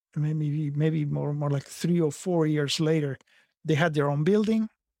 maybe more like 3 or 4 years later, they had their own building.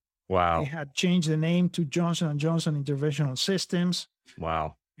 Wow. They had changed the name to Johnson & Johnson Interventional Systems.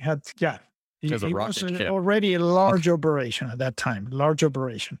 Wow. It was ship. already a large operation at that time,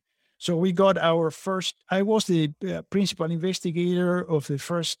 So we got I was the principal investigator of the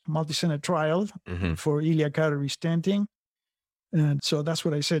first multi-center trial for iliac artery stenting. And so that's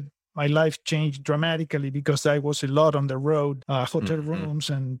what I said. My life changed dramatically because I was a lot on the road, hotel rooms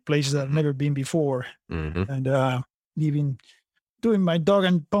and places that I've never been before. And even doing my dog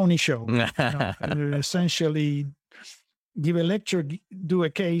and pony show. Essentially give a lecture, do a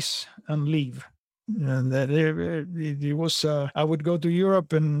case, and leave. And it was, I would go to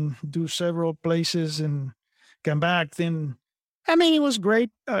Europe and do several places and come back. Then, it was great.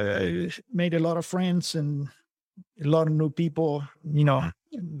 I made a lot of friends and a lot of new people,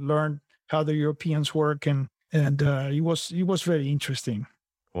 learned how the Europeans work. And it was very interesting.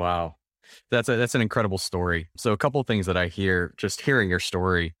 Wow. That's an incredible story. So a couple of things that I hear, just hearing your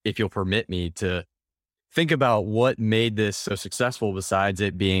story, if you'll permit me to think about what made this so successful besides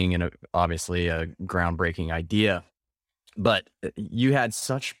it being obviously a groundbreaking idea, but you had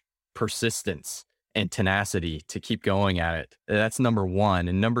such persistence and tenacity to keep going at it. That's number one.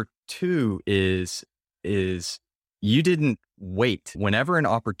 And number two is you didn't wait. Whenever an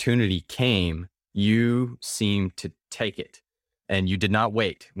opportunity came, you seemed to take it. And you did not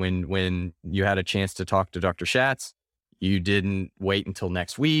wait. When you had a chance to talk to Dr. Schatz, you didn't wait until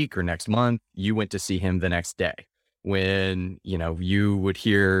next week or next month. You went to see him the next day. When, you would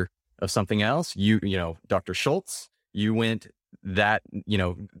hear of something else, Dr. Schultz, you went that,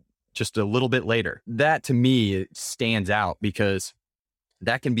 just a little bit later. That to me, it stands out because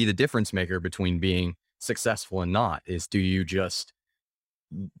that can be the difference maker between being successful and not. Is do you just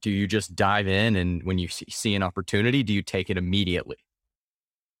dive in, and when you see an opportunity, do you take it immediately?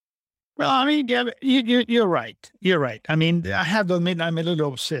 Well, you're right. You're right. I have to admit I'm a little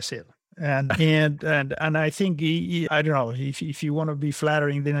obsessive, and I think I don't know if you want to be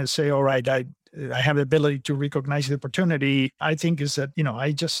flattering, then I say, all right, I have the ability to recognize the opportunity. I think is that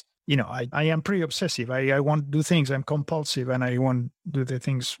I am pretty obsessive. I want to do things. I'm compulsive, and I want to do the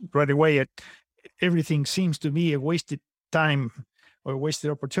things right away. Everything seems to me a wasted time or wasted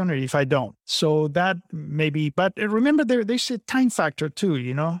opportunity if I don't. So that maybe, but remember there's a time factor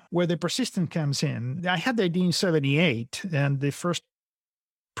too, where the persistence comes in. I had the idea in 1978 and the first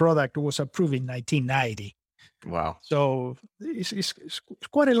product was approved in 1990. Wow. So it's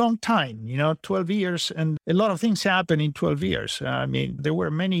quite a long time, 12 years, and a lot of things happened in 12 years. There were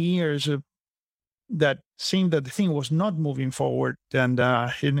many years that seemed that the thing was not moving forward, and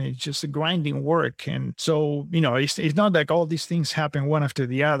it's just a grinding work. And so, it's not like all these things happen one after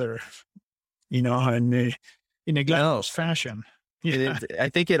the other, and in a glamorous fashion. Yeah. I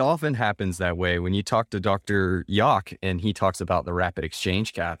think it often happens that way. When you talk to Dr. Yock and he talks about the rapid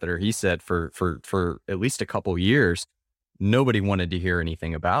exchange catheter, he said for at least a couple years, nobody wanted to hear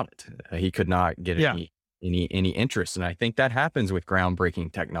anything about it. He could not get any interest. And I think that happens with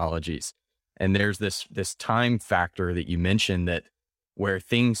groundbreaking technologies. And there's this time factor that you mentioned that where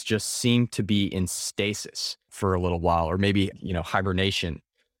things just seem to be in stasis for a little while, or maybe, hibernation.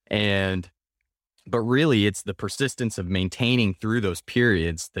 But really it's the persistence of maintaining through those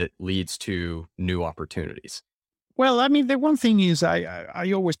periods that leads to new opportunities. Well, I mean, the one thing is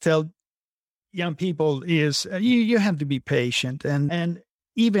I always tell young people is you have to be patient. And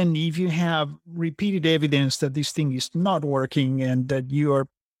even if you have repeated evidence that this thing is not working and that you are,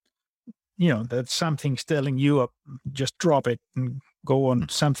 that something's telling you, just drop it and go on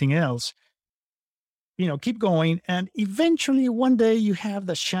something else. Keep going. And eventually one day you have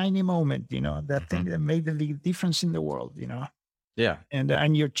the shiny moment, that thing that made the difference in the world, Yeah.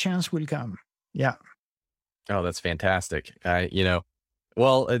 And your chance will come. Yeah. Oh, that's fantastic.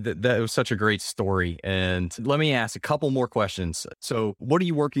 Well, that was such a great story. And let me ask a couple more questions. So what are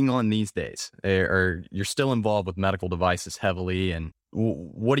you working on these days? Or you're still involved with medical devices heavily. And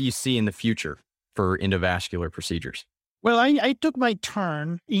what do you see in the future for endovascular procedures? Well, I took my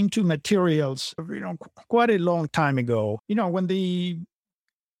turn into materials, quite a long time ago. Remember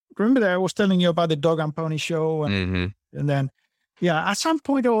that I was telling you about the Dog and Pony show? And then, at some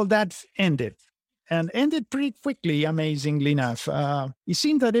point, all that ended. And ended pretty quickly, amazingly enough. It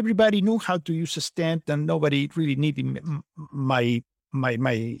seemed that everybody knew how to use a stent and nobody really needed my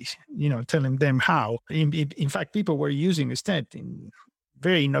telling them how. In fact, people were using a stent in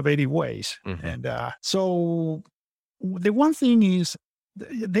very innovative ways. And so the one thing is,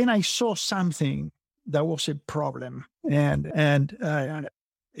 then I saw something that was a problem, and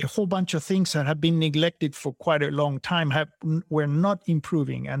a whole bunch of things that have been neglected for quite a long time were not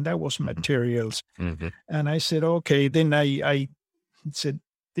improving, and that was materials. And I said, okay. Then I said,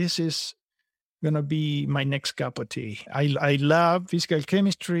 this is going to be my next cup of tea. I love physical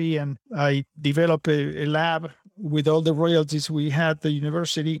chemistry, and I developed a lab with all the royalties we had at the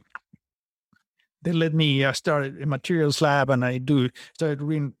university. They let me start a materials lab, and I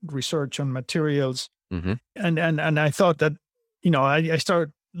started research on materials. And I thought that, I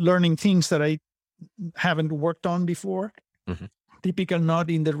started learning things that I haven't worked on before. Typical, not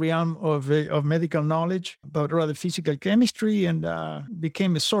in the realm of medical knowledge, but rather physical chemistry, and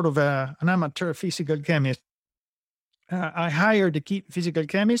became a sort of an amateur physical chemist. I hired a physical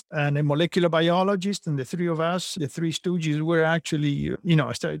chemist and a molecular biologist, and the three of us, the three stooges, were actually,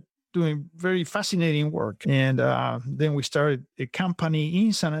 I started doing very fascinating work. And then we started a company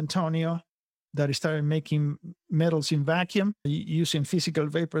in San Antonio that started making metals in vacuum using physical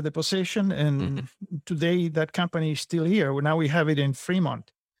vapor deposition. And today that company is still here. Now we have it in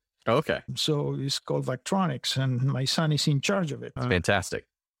Fremont. Okay. So it's called Vactronics, and my son is in charge of it. That's fantastic.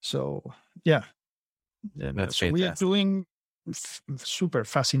 So, yeah. That's so fantastic. we are doing super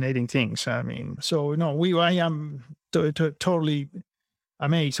fascinating things. I mean, so I am totally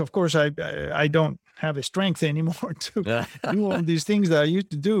amazed. Of course, I don't have the strength anymore to do all these things that I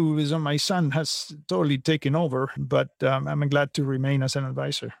used to do, because my son has totally taken over. But I'm glad to remain as an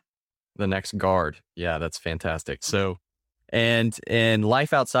advisor. The next guard. Yeah, that's fantastic. So, and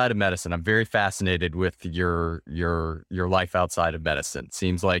life outside of medicine, I'm very fascinated with your life outside of medicine.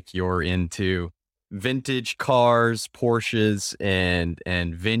 Seems like you're into vintage cars, Porsches,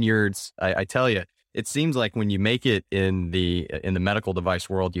 and vineyards. I tell you, it seems like when you make it in the medical device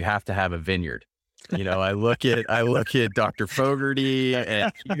world, you have to have a vineyard. I look at Dr. Fogarty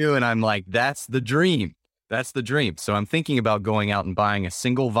and you, and I'm like, that's the dream. That's the dream. So I'm thinking about going out and buying a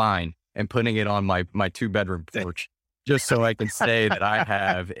single vine and putting it on my 2-bedroom porch, just so I can say that I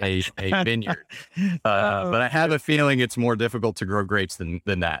have a vineyard. But I have a feeling it's more difficult to grow grapes than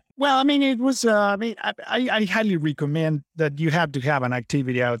that. Well, I mean, it was, I highly recommend that you have to have an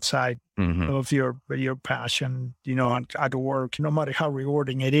activity outside of your passion, at work, no matter how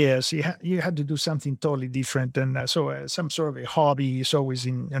rewarding it is. You had to do something totally different. And so some sort of a hobby is always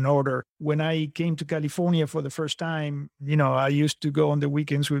in order. When I came to California for the first time, I used to go on the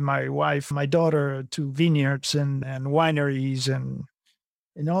weekends with my wife, my daughter, to vineyards and wineries and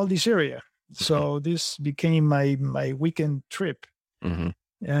in all this area. So this became my weekend trip.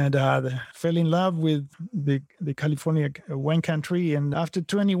 And fell in love with the California wine country. And after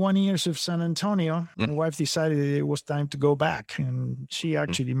 21 years of San Antonio, my wife decided it was time to go back. And she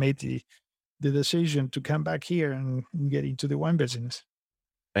actually made the decision to come back here and get into the wine business.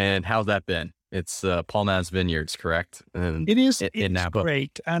 And how's that been? It's Palmaz Vineyards, correct? And It is. in It's Napa.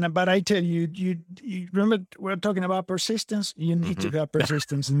 great, but I tell you, you remember we're talking about persistence. You need to have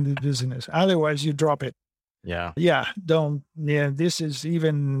persistence in the business, otherwise you drop it. Yeah. Yeah, don't. Yeah, this is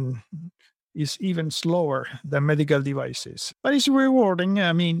even slower than medical devices, but it's rewarding.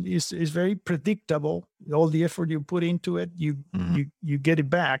 I mean, it's very predictable. All the effort you put into it, you get it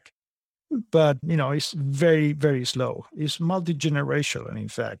back. But it's very, very slow. It's multi-generational, in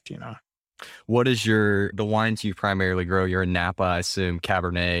fact. What is the wines you primarily grow? You're in Napa, I assume.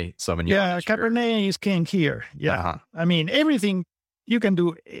 Cabernet, Sauvignon. Yeah, Cabernet is king here. Yeah, Uh-huh. I mean everything. You can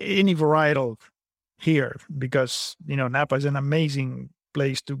do any varietal here because Napa is an amazing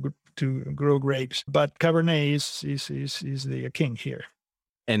place to grow grapes. But Cabernet is the king here.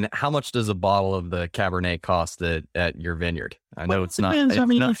 And how much does a bottle of the Cabernet cost at your vineyard? I know it's not. Depends. It's I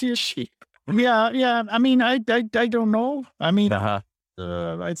mean, not if you, cheap. yeah. I mean, I don't know. I mean, Uh-huh.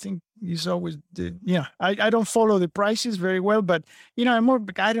 I think it's always I don't follow the prices very well, but I'm more.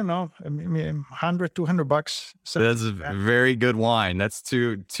 I don't know. I mean, $100, $200. That's a very good wine. That's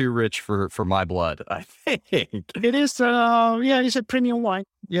too rich for my blood, I think. It is. It's a premium wine.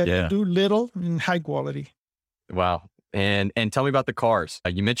 Yeah. Do little in high quality. Wow. And tell me about the cars.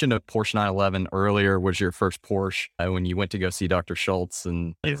 You mentioned a Porsche 911 earlier. Was your first Porsche when you went to go see Dr. Schultz?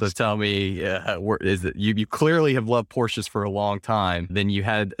 And Yes. so tell me, is it you clearly have loved Porsches for a long time. Then you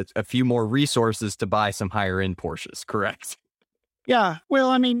had a few more resources to buy some higher end Porsches, correct? Yeah. Well,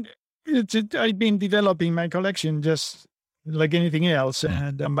 I mean, I've been developing my collection just like anything else,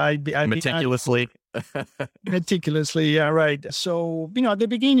 and Meticulously. meticulously. Yeah, right. So at the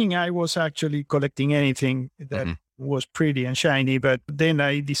beginning, I was actually collecting anything that was pretty and shiny, but then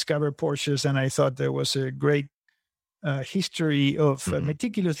I discovered Porsches, and I thought there was a great history of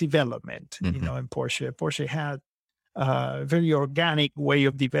meticulous development. In Porsche. Porsche had a very organic way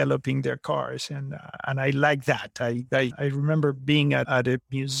of developing their cars, and I like that. I remember being at a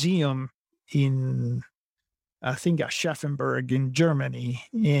museum in, I think, Aschaffenburg in Germany,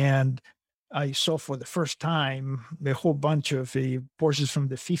 and I saw for the first time a whole bunch of Porsches from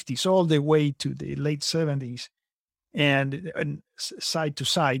the 50s all the way to the late 70s, and side to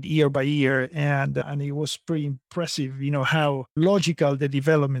side, year by year, and it was pretty impressive. How logical the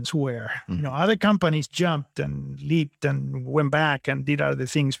developments were. Other companies jumped and leaped and went back and did other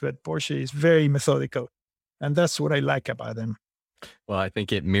things, but Porsche is very methodical, and that's what I like about them. Well, I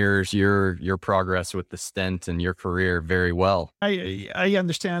think it mirrors your progress with the Stent and your career very well. I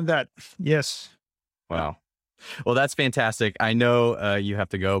understand that. Yes. Wow. Well, that's fantastic. I know you have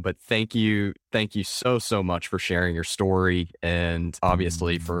to go, but thank you so much for sharing your story, and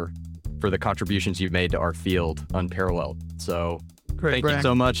obviously for the contributions you've made to our field, unparalleled. So Great, thank Brian. you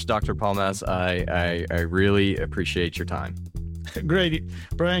so much, Dr. Palmaz. I really appreciate your time. Great,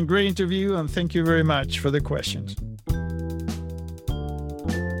 Brian. Great interview, and thank you very much for the questions.